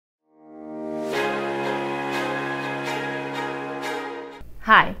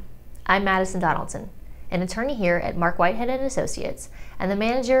Hi, I'm Madison Donaldson, an attorney here at Marc Whitehead Associates and the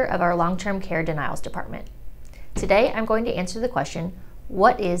manager of our long-term care denials department. Today I'm going to answer the question,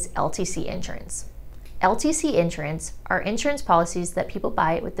 what is LTC insurance? LTC insurance are insurance policies that people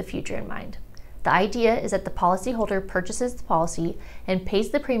buy with the future in mind. The idea is that the policyholder purchases the policy and pays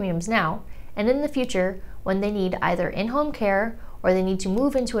the premiums now, and in the future, when they need either in-home care or they need to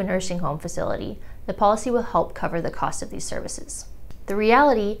move into a nursing home facility, the policy will help cover the cost of these services. The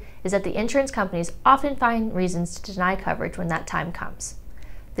reality is that the insurance companies often find reasons to deny coverage when that time comes.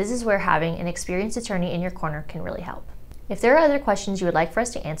 This is where having an experienced attorney in your corner can really help. If there are other questions you would like for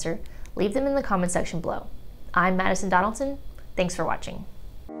us to answer, leave them in the comment section below. I'm Madison Donaldson. Thanks for watching.